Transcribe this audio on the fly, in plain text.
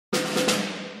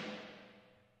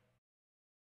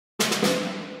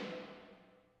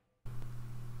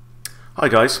Hi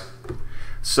guys.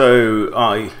 So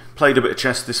I played a bit of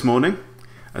chess this morning,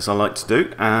 as I like to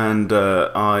do, and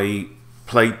I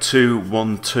played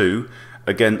 2-1-2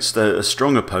 against a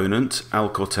strong opponent, Al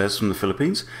Cortez from the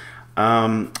Philippines.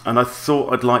 And I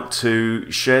thought I'd like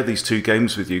to share these two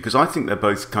games with you because I think they're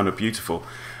both kind of beautiful.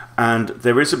 And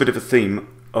there is a bit of a theme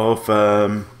of,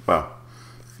 well,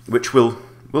 which we'll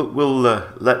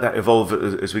let that evolve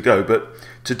as we go, but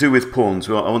to do with pawns.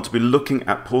 I want to be looking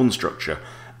at pawn structure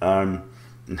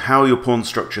and how your pawn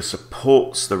structure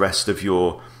supports the rest of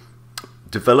your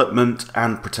development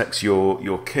and protects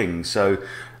your king. So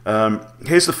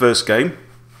here's the first game.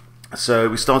 So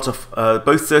we start off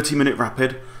both 30-minute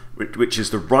rapid, which is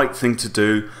the right thing to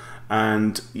do.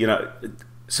 And you know,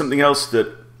 something else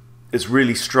that is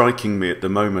really striking me at the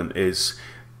moment is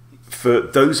for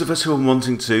those of us who are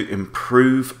wanting to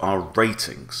improve our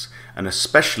ratings, and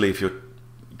especially if you're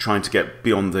trying to get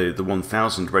beyond the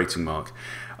 1000 rating mark,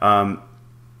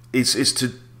 is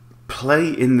to play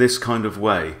in this kind of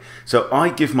way. So I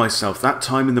give myself that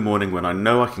time in the morning when I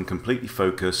know I can completely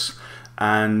focus,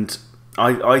 and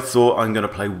I thought I'm going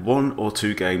to play 1 or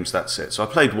 2 games, that's it. So I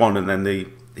played one, and then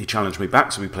he challenged me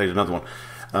back, so we played another one.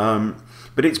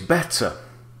 But it's better.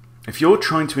 If you're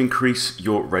trying to increase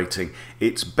your rating,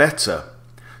 it's better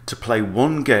to play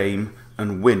 1 game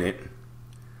and win it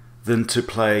than to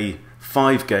play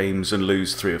 5 games and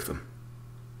lose 3 of them.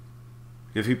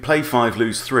 If you play 5,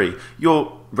 lose 3,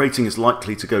 your rating is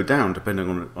likely to go down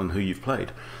depending on who you've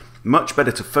played. Much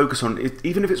better to focus on it,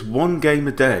 even if it's 1 game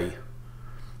a day,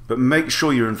 but make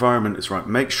sure your environment is right,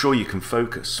 make sure you can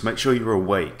focus, make sure you're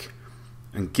awake,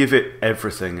 and give it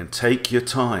everything and take your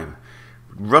time.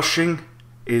 Rushing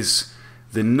is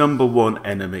the #1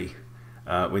 enemy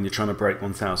when you're trying to break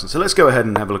 1000. So let's go ahead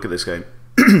and have a look at this game.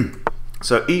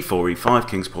 So e4, e5,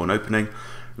 king's pawn opening,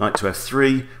 knight to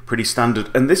f3, pretty standard.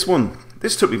 And this one,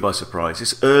 this took me by surprise.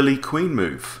 This early queen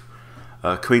move,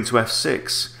 queen to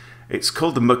f6. It's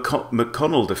called the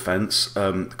McConnell defense,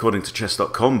 according to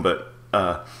chess.com, but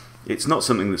it's not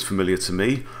something that's familiar to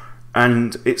me.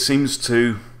 And it seems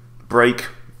to break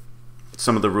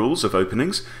some of the rules of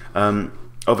openings.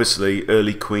 Obviously,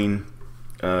 early queen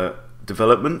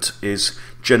development is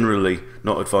generally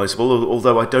not advisable,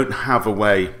 although I don't have a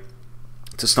way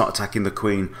to start attacking the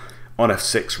queen on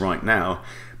f6 right now.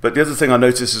 But the other thing I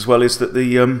notice as well is that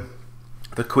the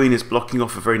queen is blocking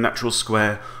off a very natural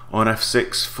square on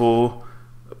f6 for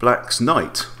black's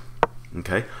knight.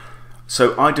 Okay,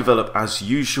 so I develop as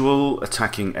usual,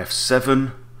 attacking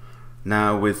f7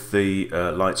 now with the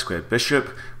light squared bishop.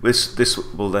 This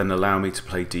will then allow me to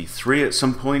play d3 at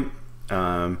some point,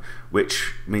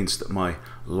 which means that my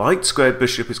light squared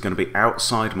bishop is going to be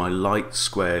outside my light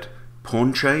squared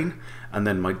pawn chain, and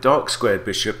then my dark squared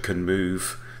bishop can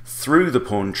move through the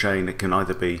pawn chain. It can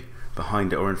either be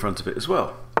behind it or in front of it as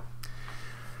well.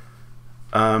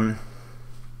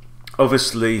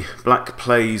 Obviously, black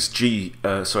plays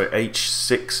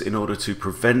h6 in order to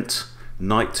prevent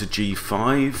knight to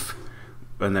g5,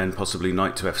 and then possibly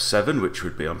knight to f7, which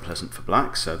would be unpleasant for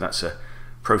black, so that's a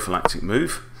prophylactic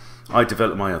move. I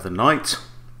develop my other knight,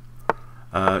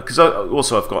 because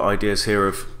I've got ideas here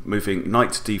of moving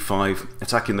knight to d5,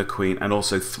 attacking the queen, and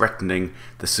also threatening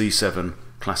the c7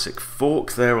 classic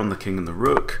fork there on the king and the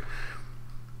rook.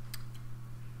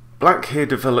 Black here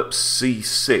develops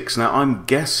c6. Now I'm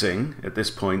guessing at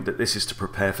this point that this is to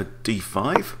prepare for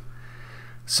d5,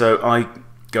 so I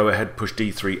go ahead, push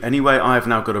d3 anyway. I have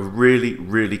now got a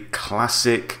really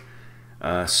classic,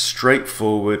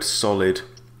 straightforward, solid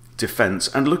defense.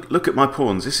 And look at my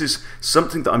pawns. This is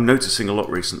something that I'm noticing a lot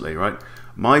recently, right?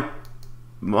 My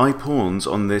pawns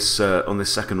on this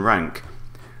second rank,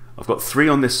 I've got 3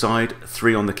 on this side,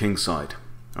 3 on the king's side.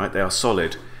 Right, they are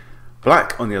solid.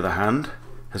 Black, on the other hand,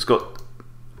 has got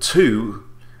 2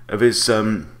 of his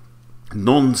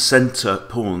non-center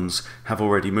pawns have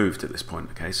already moved at this point.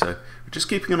 Okay, so we're just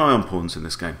keeping an eye on pawns in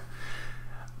this game.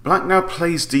 Black now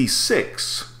plays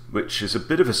d6, which is a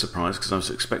bit of a surprise because I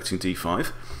was expecting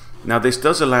d5. Now this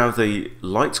does allow the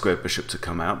light squared bishop to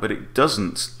come out, but it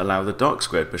doesn't allow the dark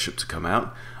squared bishop to come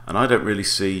out, and I don't really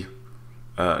see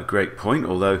a great point,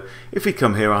 although if we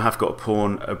come here I have got a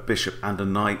pawn, a bishop and a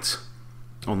knight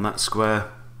on that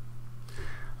square.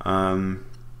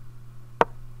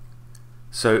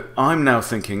 So I'm now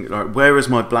thinking, right, where is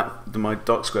my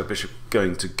dark square bishop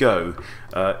going to go?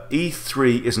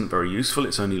 E3 isn't very useful.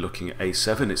 It's only looking at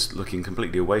a7. It's looking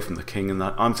completely away from the king, and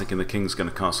I'm thinking the king's going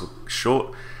to castle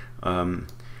short.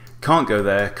 Can't go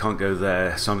there, can't go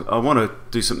there. So I want to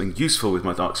do something useful with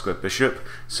my dark square bishop.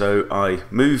 So I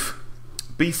move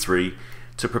b3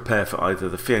 to prepare for either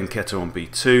the fianchetto on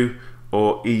b2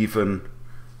 or even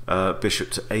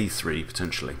bishop to a3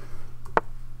 potentially.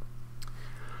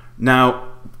 Now,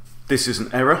 this is an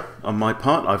error on my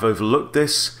part. I've overlooked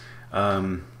this.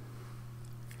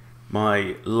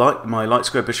 My light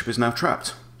square bishop is now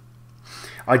trapped.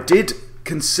 I did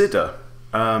consider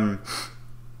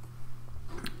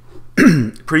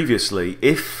previously,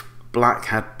 if black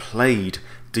had played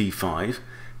d5,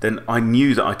 then I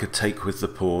knew that I could take with the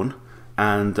pawn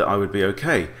and that I would be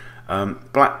okay.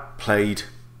 Black played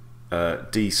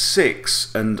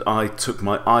d6 and I took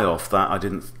my eye off that.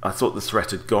 I thought the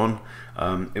threat had gone.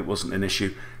 It wasn't an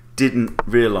issue. Didn't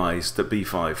realize that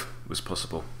b5 was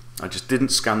possible. I just didn't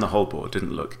scan the whole board,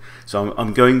 didn't look. So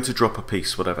I'm going to drop a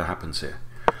piece whatever happens here.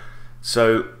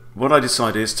 So what I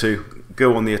decided is to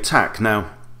go on the attack.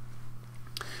 Now,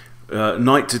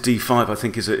 knight to d5 I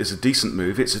think is a decent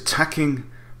move. It's attacking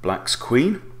black's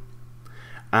queen,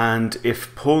 and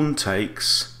if pawn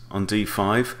takes on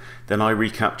d5, then I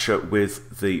recapture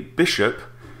with the bishop,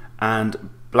 and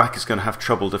black is going to have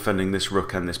trouble defending this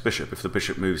rook and this bishop if the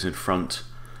bishop moves in front,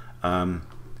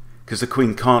 because the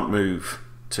queen can't move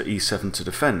to e7 to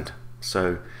defend.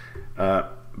 So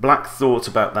black thought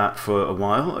about that for a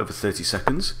while, over 30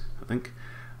 seconds I think,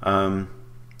 and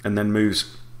then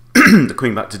moves the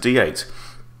queen back to d8.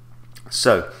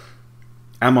 So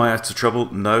am I out of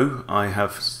trouble? No,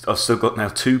 I've still got now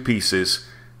two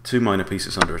minor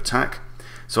pieces under attack.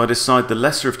 So I decide the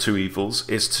lesser of two evils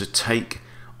is to take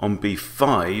on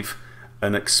b5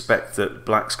 and expect that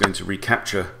black's going to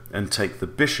recapture and take the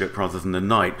bishop rather than the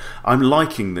knight. I'm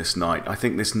liking this knight. I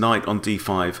think this knight on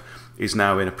d5 is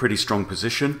now in a pretty strong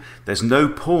position. There's no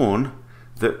pawn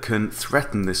that can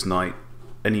threaten this knight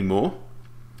anymore.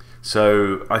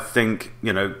 So I think,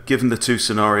 you know, given the two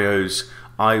scenarios,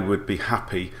 I would be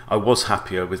happy. I was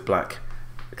happier with black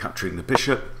capturing the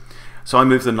bishop. So I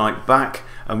move the knight back,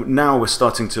 and now we're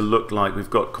starting to look like we've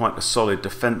got quite a solid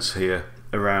defense here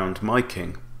around my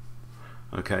king.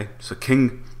 Okay, so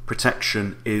king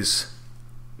protection is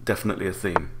definitely a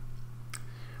theme.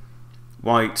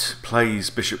 White plays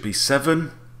bishop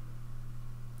b7,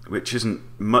 which isn't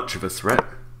much of a threat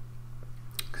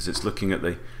because it's looking at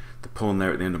the pawn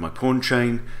there at the end of my pawn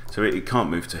chain, so it can't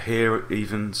move to here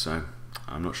even, so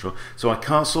I'm not sure. So I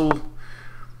castle,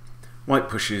 white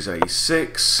pushes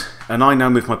a6, and I now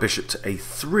move my bishop to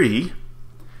a3,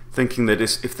 thinking that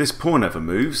if this pawn ever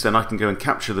moves, then I can go and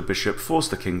capture the bishop, force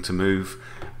the king to move,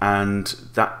 and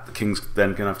that the king's then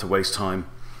going to have to waste time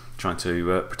trying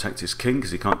to protect his king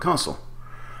because he can't castle.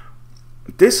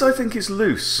 This I think is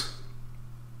loose.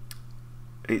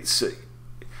 It's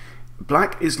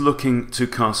black is looking to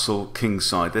castle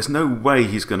kingside. There's no way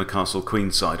he's going to castle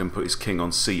queenside and put his king on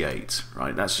c8,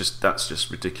 right? That's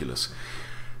just ridiculous.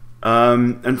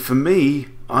 And for me,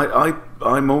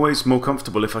 I'm always more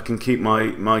comfortable if I can keep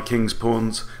my king's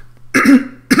pawns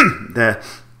there,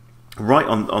 right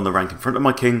on the rank in front of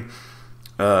my king,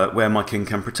 where my king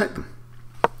can protect them.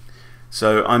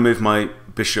 So I move my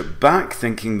bishop back,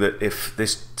 thinking that if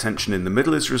this tension in the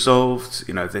middle is resolved,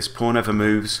 you know, if this pawn ever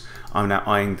moves, I'm now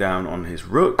eyeing down on his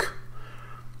rook.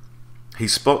 He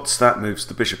spots that, moves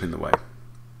the bishop in the way.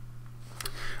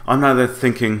 I'm now there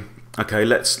thinking, okay,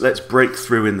 let's break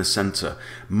through in the center.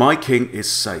 My king is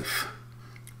safe.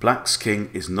 Black's king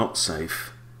is not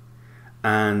safe.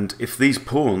 And if these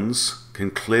pawns can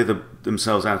clear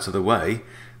themselves out of the way,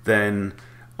 then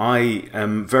I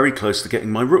am very close to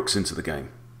getting my rooks into the game.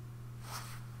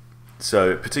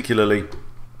 So particularly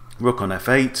rook on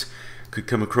f8 could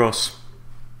come across,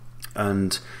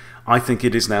 and I think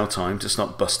it is now time to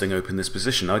start busting open this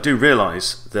position. I do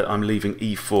realize that I'm leaving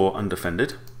e4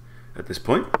 undefended at this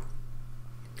point.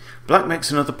 Black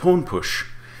makes another pawn push,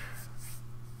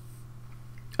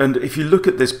 and if you look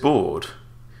at this board,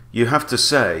 you have to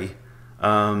say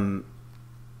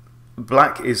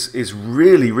black is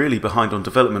really behind on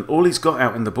development. All he's got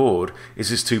out in the board is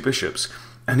his two bishops,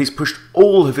 and he's pushed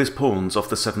all of his pawns off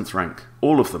the 7th rank,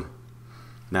 all of them.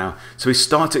 Now, so he's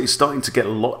starting to get a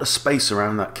lot of space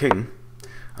around that king,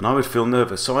 and I would feel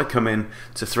nervous. So I come in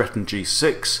to threaten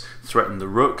g6, threaten the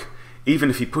rook. Even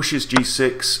if he pushes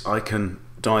g6, I can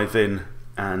dive in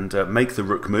and make the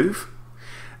rook move.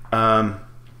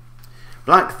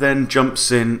 Black then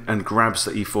jumps in and grabs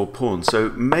the e4 pawn. So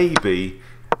maybe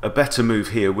a better move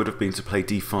here would have been to play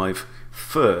d5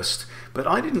 first, but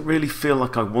I didn't really feel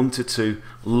like I wanted to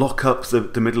lock up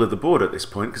the middle of the board at this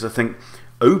point, because I think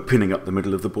opening up the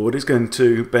middle of the board is going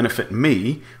to benefit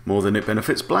me more than it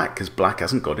benefits black, because black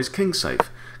hasn't got his king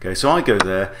safe. Okay, so I go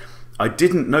there. I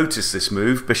didn't notice this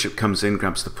move. Bishop comes in,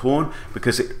 grabs the pawn,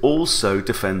 because it also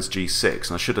defends g6,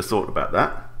 and I should have thought about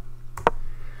that.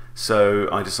 So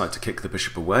I decide to kick the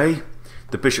bishop away.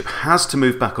 The bishop has to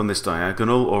move back on this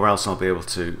diagonal, or else I'll be able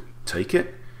to take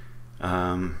it.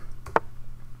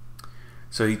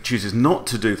 So he chooses not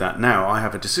to do that. Now I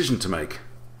have a decision to make.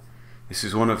 This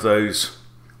is one of those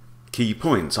key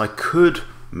points. I could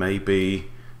maybe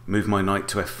move my knight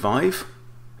to f5,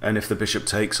 and if the bishop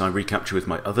takes, I recapture with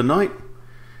my other knight.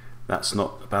 That's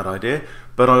not a bad idea.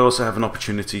 But I also have an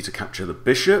opportunity to capture the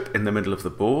bishop in the middle of the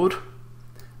board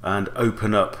and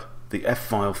open up the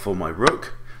f-file for my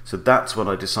rook. So that's what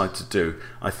I decide to do.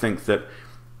 I think that,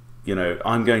 you know,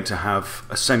 I'm going to have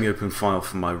a semi-open file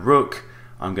for my rook.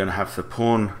 I'm going to have the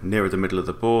pawn nearer the middle of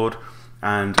the board,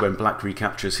 and when black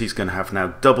recaptures, he's going to have now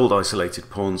doubled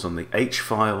isolated pawns on the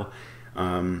h-file.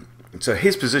 So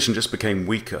his position just became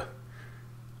weaker,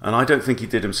 and I don't think he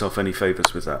did himself any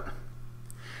favours with that.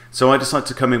 So I decide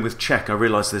to come in with check. I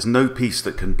realise there's no piece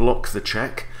that can block the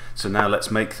check, so now let's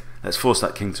force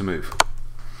that king to move.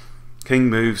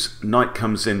 King moves, knight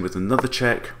comes in with another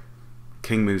check,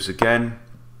 king moves again,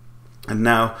 and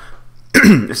now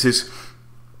this is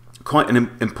quite an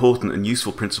important and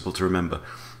useful principle to remember.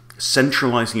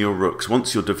 Centralising your rooks.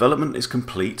 Once your development is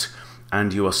complete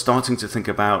and you are starting to think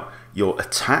about your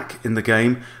attack in the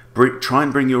game, try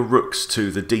and bring your rooks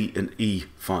to the D and E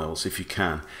files if you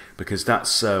can, because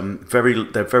that's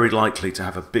they're very likely to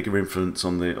have a bigger influence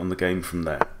on the game from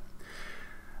there.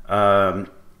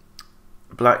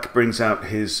 Black brings out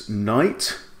his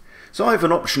knight. So I have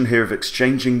an option here of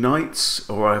exchanging knights,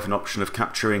 or I have an option of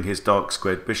capturing his dark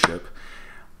squared bishop.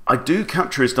 I do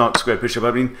capture his dark squared bishop.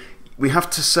 I mean, we have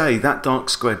to say that dark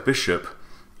squared bishop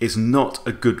is not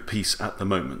a good piece at the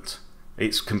moment.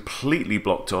 It's completely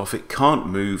blocked off. It can't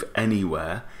move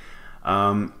anywhere.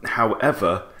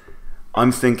 However,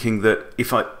 I'm thinking that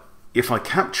if I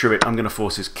capture it, I'm going to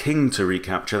force his king to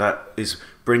recapture. That is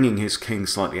bringing his king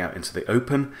slightly out into the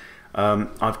open.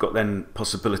 I've got then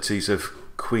possibilities of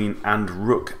queen and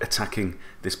rook attacking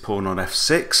this pawn on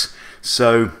f6.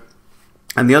 So,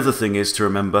 and the other thing is to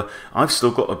remember, I've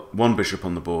still got one bishop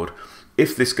on the board.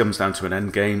 If this comes down to an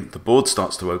endgame, the board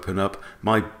starts to open up.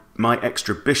 My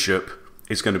extra bishop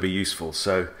is going to be useful.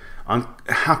 So I'm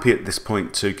happy at this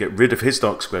point to get rid of his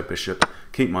dark square bishop,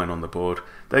 keep mine on the board.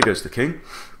 There goes the king.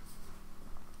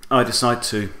 I decide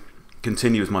to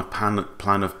continue with my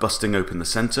plan of busting open the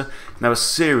center. Now a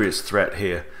serious threat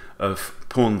here of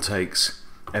pawn takes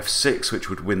f6, which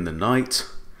would win the knight.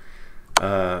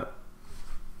 And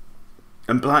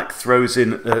black throws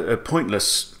in a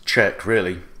pointless check,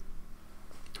 really,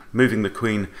 moving the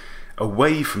queen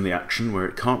away from the action where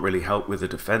it can't really help with the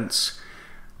defense.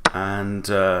 And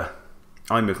I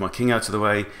move my king out of the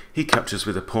way. He captures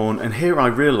with a pawn, and here I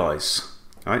realize,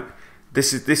 right,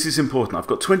 this is important. I've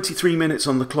got 23 minutes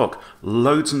on the clock,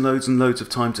 loads and loads and loads of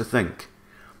time to think.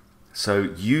 So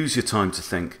use your time to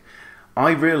think.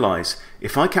 I realize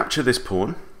if I capture this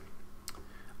pawn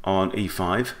on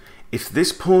e5, if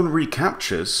this pawn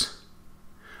recaptures,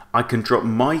 I can drop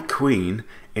my queen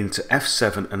into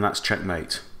f7, and that's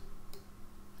checkmate.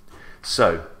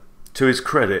 So, to his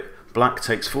credit, black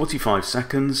takes 45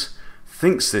 seconds,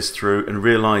 thinks this through, and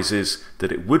realizes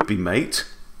that it would be mate,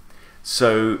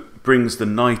 so brings the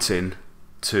knight in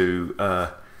to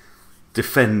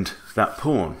defend that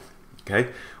pawn. Okay.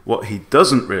 What he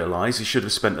doesn't realize, he should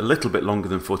have spent a little bit longer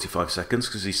than 45 seconds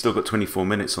because he's still got 24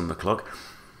 minutes on the clock.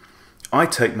 I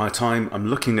take my time, I'm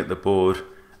looking at the board,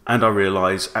 and I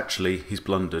realize actually he's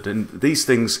blundered. And these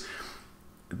things,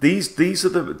 these are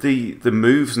the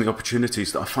moves and the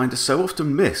opportunities that I find are so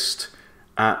often missed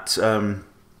at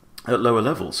lower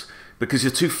levels, because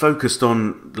you're too focused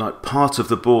on like part of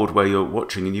the board where you're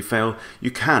watching, and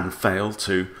you can fail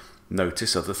to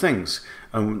notice other things.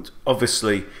 And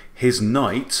obviously his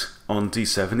knight on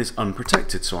d7 is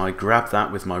unprotected, so I grab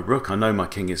that with my rook. I know my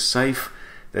king is safe.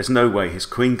 There's no way his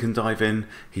queen can dive in.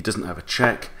 He doesn't have a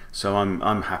check, so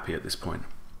I'm happy at this point.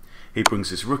 He brings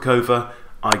his rook over.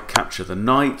 I capture the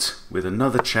knight with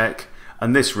another check,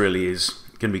 and this really is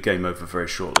going to be game over very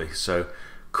shortly. So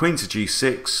queen to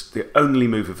g6, the only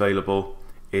move available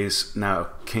is now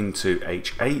king to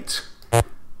h8,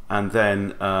 and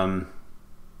then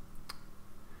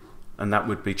and that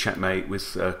would be checkmate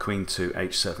with queen to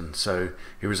h7. So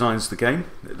he resigns the game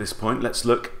at this point. Let's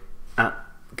look at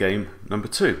game number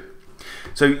 2.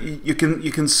 So you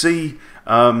can see,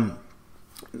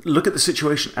 look at the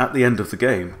situation at the end of the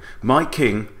game. My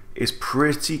king is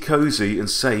pretty cozy and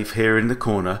safe here in the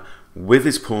corner with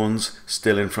his pawns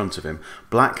still in front of him.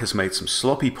 Black has made some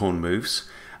sloppy pawn moves,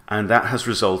 and that has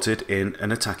resulted in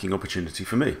an attacking opportunity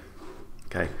for me.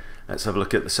 Okay, let's have a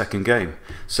look at the second game.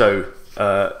 So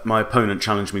my opponent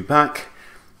challenged me back,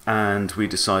 and we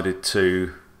decided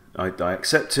to, I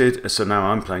accepted, so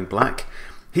now I'm playing black.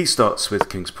 He starts with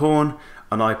king's pawn,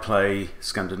 and I play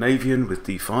Scandinavian with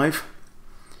d5.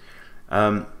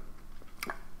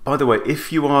 By the way,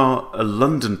 if you are a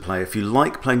London player, if you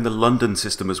like playing the London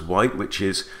system as white, which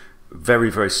is very,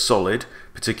 very solid,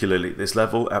 particularly at this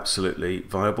level, absolutely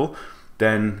viable,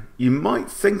 then you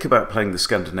might think about playing the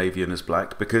Scandinavian as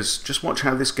black, because just watch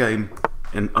how this game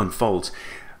unfolds.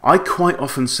 I quite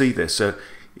often see this. So,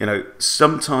 you know,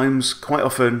 sometimes, quite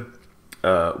often,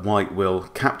 white will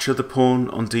capture the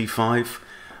pawn on d5,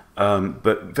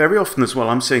 but very often as well,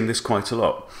 I'm seeing this quite a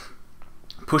lot.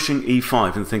 Pushing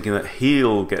e5 and thinking that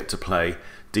he'll get to play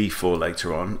d4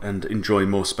 later on and enjoy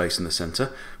more space in the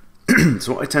centre.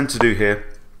 So what I tend to do here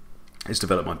is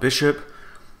develop my bishop,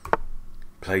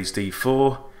 plays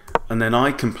d4, and then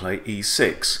I can play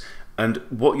e6. And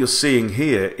what you're seeing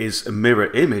here is a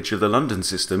mirror image of the London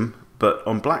system, but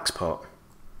on black's part.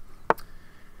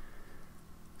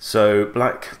 So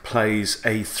black plays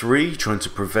a3, trying to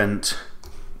prevent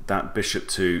that bishop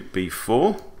to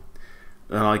b4.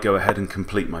 Then I go ahead and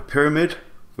complete my pyramid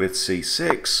with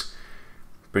c6.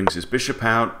 Brings his bishop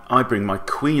out. I bring my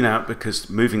queen out because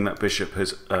moving that bishop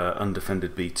has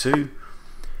undefended b2.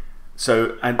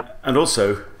 So and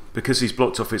also because he's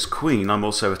blocked off his queen, I'm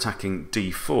also attacking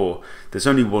d4. There's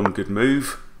only one good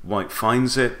move. White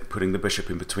finds it, putting the bishop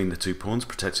in between the two pawns,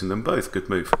 protecting them both. Good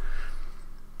move.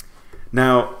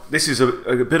 Now this is a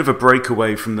bit of a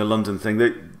breakaway from the London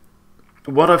thing.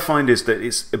 What I find is that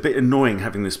it's a bit annoying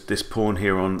having this pawn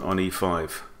here on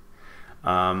e5.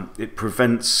 It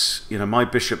prevents, you know, my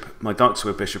dark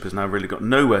square bishop has now really got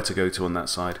nowhere to go to on that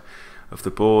side of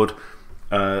the board.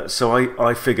 So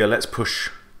I figure let's push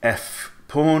f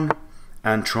pawn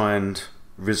and try and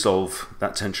resolve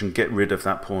that tension, get rid of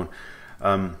that pawn.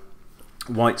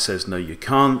 White says no, you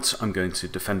can't. I'm going to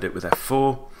defend it with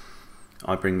f4.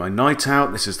 I bring my knight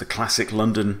out. This is the classic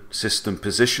London system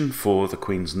position for the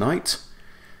queen's knight.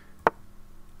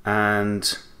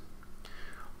 And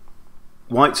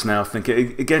White's now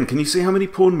thinking, again, can you see how many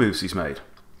pawn moves he's made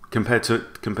compared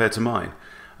to mine?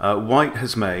 White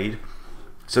has made,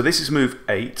 so this is move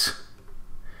 8,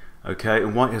 okay,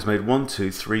 and White has made 1, 2,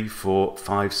 3, 4,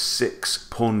 5, 6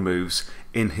 pawn moves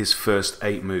in his first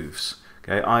 8 moves.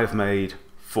 Okay, I have made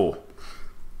 4,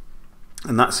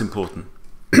 and that's important.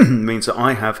 It means that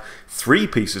I have 3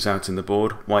 pieces out in the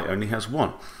board. White only has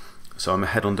 1, so I'm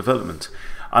ahead on development.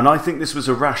 And I think this was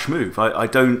a rash move. I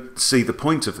don't see the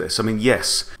point of this. I mean,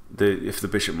 yes, if the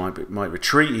bishop might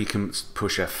retreat, he can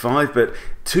push f5, but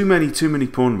too many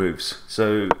pawn moves.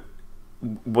 So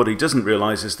what he doesn't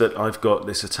realise is that I've got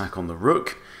this attack on the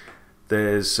rook.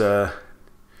 It's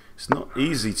not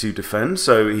easy to defend,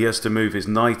 so he has to move his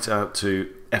knight out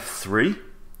to f3.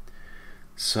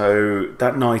 So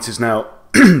that knight is now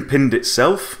pinned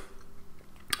itself.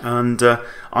 And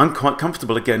I'm quite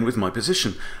comfortable again with my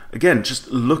position. Again, just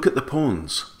look at the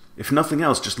pawns. If nothing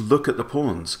else, just look at the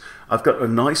pawns. I've got a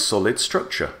nice solid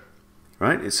structure,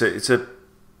 right? It's a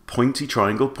pointy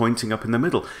triangle pointing up in the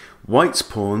middle. White's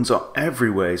pawns are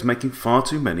everywhere. He's making far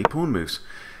too many pawn moves.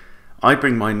 I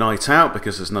bring my knight out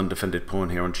because there's an undefended pawn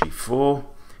here on g4.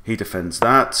 He defends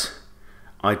that.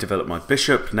 I develop my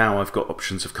bishop. Now I've got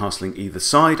options of castling either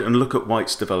side, and look at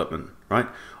White's development, right?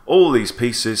 All these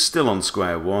pieces still on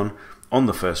square 1, on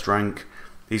the first rank.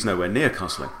 He's nowhere near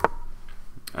castling.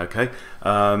 Okay,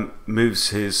 moves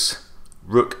his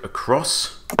rook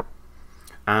across,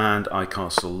 and I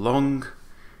castle long.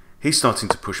 He's starting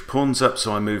to push pawns up,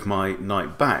 so I move my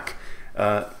knight back.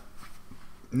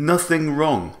 Nothing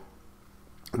wrong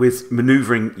with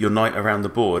manoeuvring your knight around the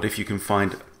board if you can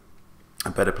find a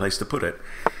better place to put it.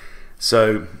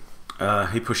 So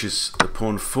he pushes the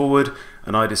pawn forward,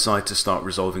 and I decide to start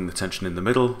resolving the tension in the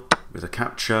middle with a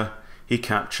capture. He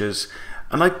captures,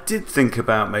 and I did think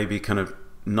about maybe kind of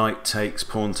knight takes,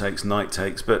 pawn takes, knight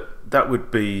takes, but that would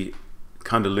be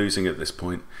kind of losing at this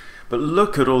point. But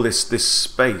look at all this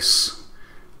space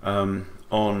on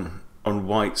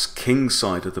White's king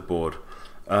side of the board.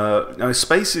 Now,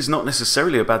 space is not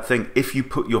necessarily a bad thing if you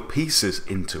put your pieces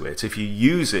into it, if you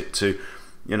use it to,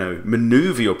 you know,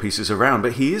 maneuver your pieces around,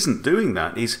 but he isn't doing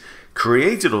that. He's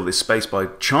created all this space by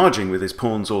charging with his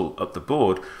pawns all up the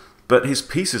board, but his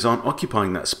pieces aren't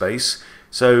occupying that space.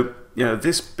 So, you know,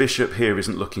 this bishop here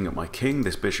isn't looking at my king,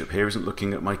 this bishop here isn't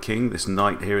looking at my king, this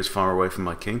knight here is far away from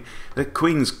my king, the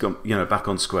queen's gone, you know, back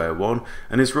on square 1,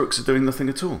 and his rooks are doing nothing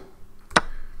at all.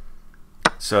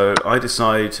 So I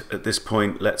decide at this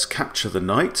point, let's capture the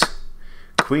knight.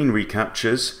 Queen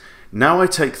recaptures. Now I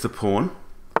take the pawn.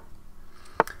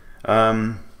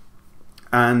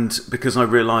 And because I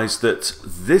realise that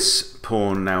this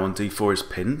pawn now on d4 is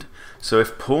pinned, so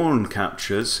if pawn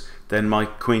captures, then my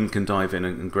queen can dive in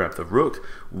and grab the rook.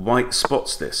 White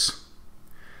spots this.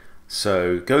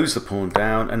 So goes the pawn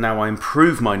down, and now I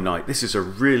improve my knight. This is a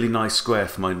really nice square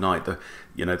for my knight. That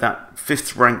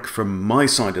 5th rank from my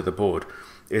side of the board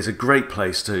is a great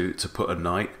place to put a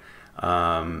knight,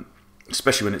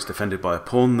 especially when it's defended by a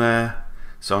pawn there.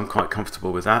 So I'm quite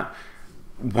comfortable with that.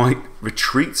 White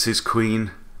retreats his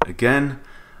queen again.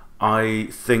 I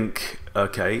think,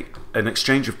 okay, an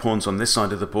exchange of pawns on this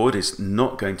side of the board is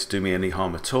not going to do me any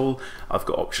harm at all. I've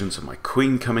got options of my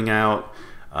queen coming out.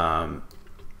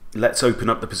 Let's open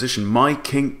up the position. My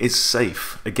king is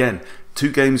safe. Again,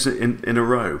 2 games in a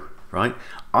row, right?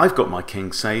 I've got my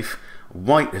king safe.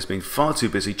 White has been far too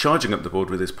busy charging up the board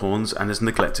with his pawns and has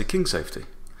neglected king safety.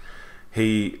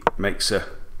 He makes a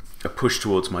push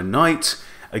towards my knight.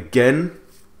 Again,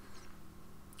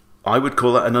 I would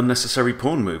call that an unnecessary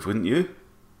pawn move, wouldn't you?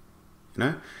 You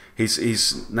know,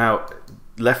 he's now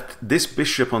left this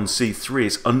bishop on c3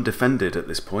 is undefended at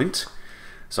this point.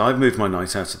 So I've moved my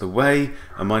knight out of the way,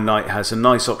 and my knight has a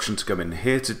nice option to come in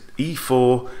here to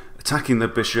e4, attacking the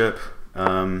bishop.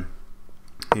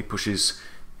 He pushes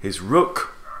his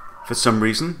rook for some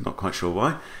reason, not quite sure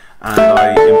why, and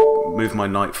I move my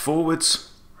knight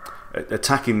forwards,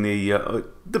 attacking the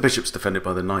bishop's defended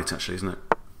by the knight, actually, isn't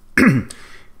it?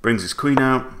 Brings his queen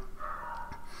out.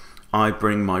 I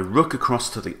bring my rook across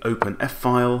to the open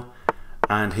f-file,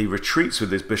 and he retreats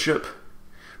with his bishop.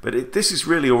 But this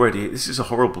is a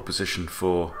horrible position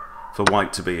for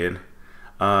white to be in.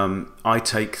 I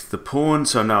take the pawn,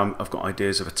 so now I've got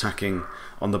ideas of attacking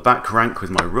on the back rank with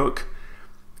my rook.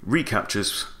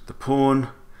 Recaptures the pawn.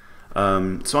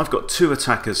 So I've got 2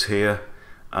 attackers here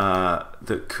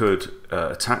that could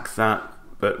attack that,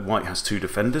 but white has 2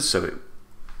 defenders, so it's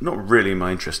not really in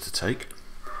my interest to take.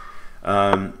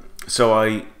 So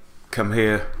I come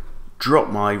here, drop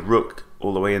my rook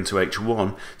all the way into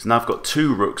h1. So now I've got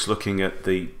 2 rooks looking at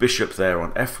the bishop there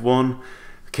on f1.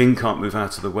 The king can't move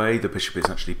out of the way. The bishop is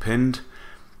actually pinned.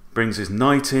 Brings his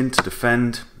knight in to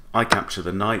defend. I capture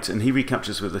the knight, and he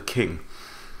recaptures with the king.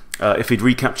 If he'd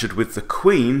recaptured with the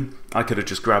queen, I could have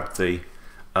just grabbed the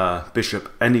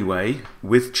bishop anyway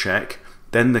with check.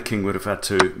 Then the king would have had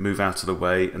to move out of the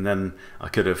way, and then I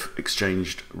could have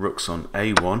exchanged rooks on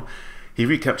a1. He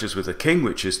recaptures with the king,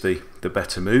 which is the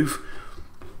better move.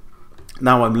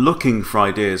 Now I'm looking for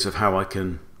ideas of how I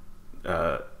can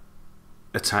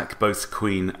attack both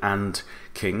queen and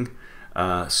king,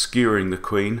 skewering the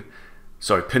queen,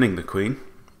 sorry, pinning the queen,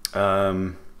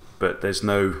 but there's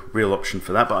no real option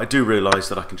for that. But I do realise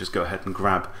that I can just go ahead and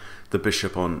grab the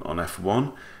bishop on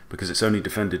f1 because it's only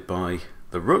defended by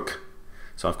the rook.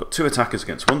 So I've got 2 attackers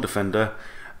against 1 defender.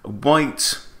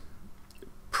 White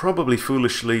probably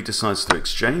foolishly decides to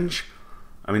exchange.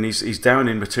 I mean, he's down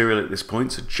in material at this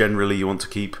point, so generally you want to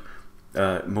keep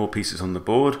more pieces on the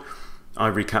board. I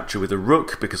recapture with a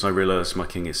rook because I realise my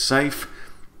king is safe.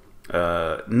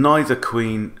 Neither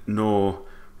queen nor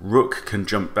rook can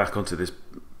jump back onto this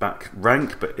back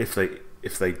rank, but if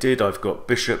they did, I've got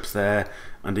bishop there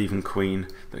and even queen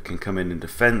that can come in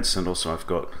defence, and also I've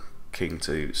got king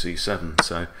to c7.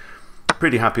 So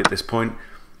pretty happy at this point.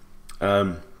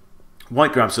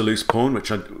 White grabs a loose pawn,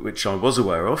 which I was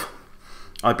aware of.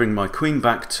 I bring my queen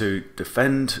back to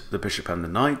defend the bishop and the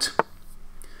knight.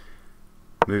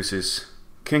 Moves his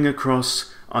king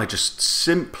across. I just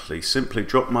simply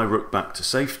drop my rook back to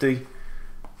safety.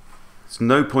 There's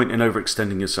no point in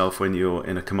overextending yourself when you're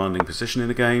in a commanding position in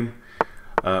a game.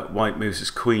 White moves his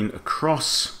queen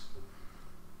across,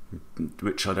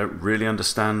 which I don't really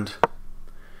understand.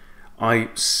 I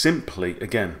simply,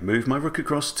 again, move my rook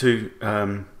across to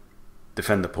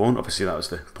defend the pawn. Obviously that was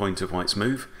the point of White's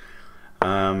move.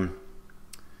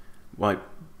 White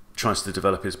tries to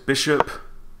develop his bishop.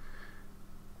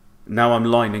 Now I'm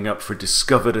lining up for a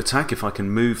discovered attack. If I can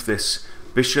move this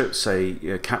bishop,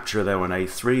 say capture there on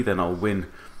a3, then I'll win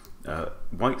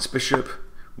White's bishop.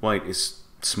 White is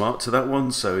smart to that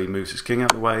one, so he moves his king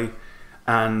out of the way,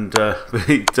 and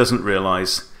he doesn't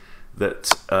realise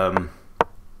that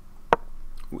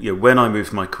when I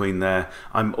moved my queen there,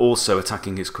 I'm also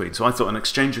attacking his queen. So I thought an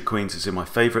exchange of queens is in my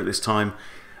favour at this time.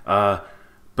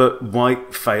 But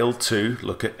White failed to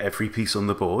look at every piece on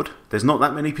the board. There's not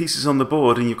that many pieces on the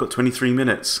board, and you've got 23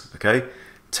 minutes, okay?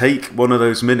 Take one of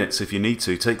those minutes if you need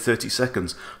to. Take 30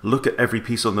 seconds. Look at every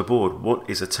piece on the board. What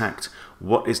is attacked?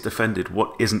 What is defended?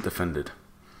 What isn't defended?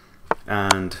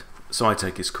 And so I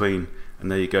take his queen, and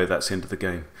there you go. That's the end of the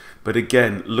game. But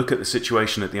again, look at the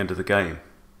situation at the end of the game.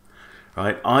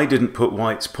 Right? I didn't put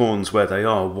White's pawns where they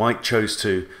are. White chose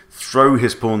to throw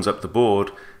his pawns up the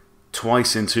board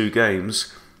twice in 2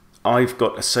 games. I've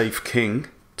got a safe king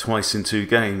twice in 2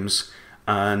 games,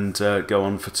 and go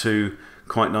on for two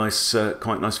quite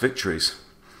nice victories.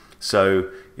 So,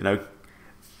 you know,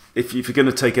 if you're going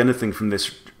to take anything from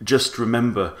this, just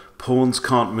remember, pawns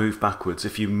can't move backwards.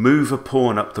 If you move a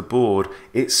pawn up the board,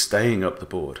 it's staying up the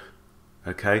board.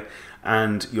 Okay?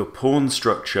 And your pawn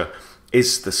structure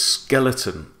is the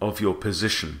skeleton of your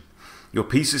position. Your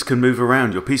pieces can move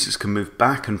around, your pieces can move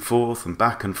back and forth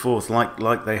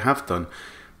like they have done,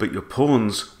 but your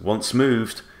pawns, once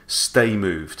moved, stay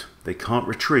moved. They can't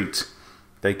retreat.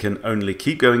 They can only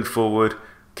keep going forward,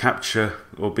 capture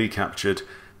or be captured,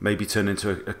 maybe turn into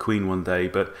a queen one day,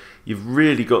 but you've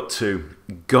really got to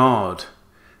guard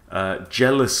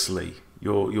jealously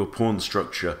your pawn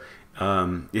structure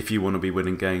if you want to be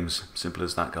winning games. Simple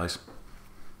as that, guys.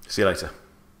 See you later.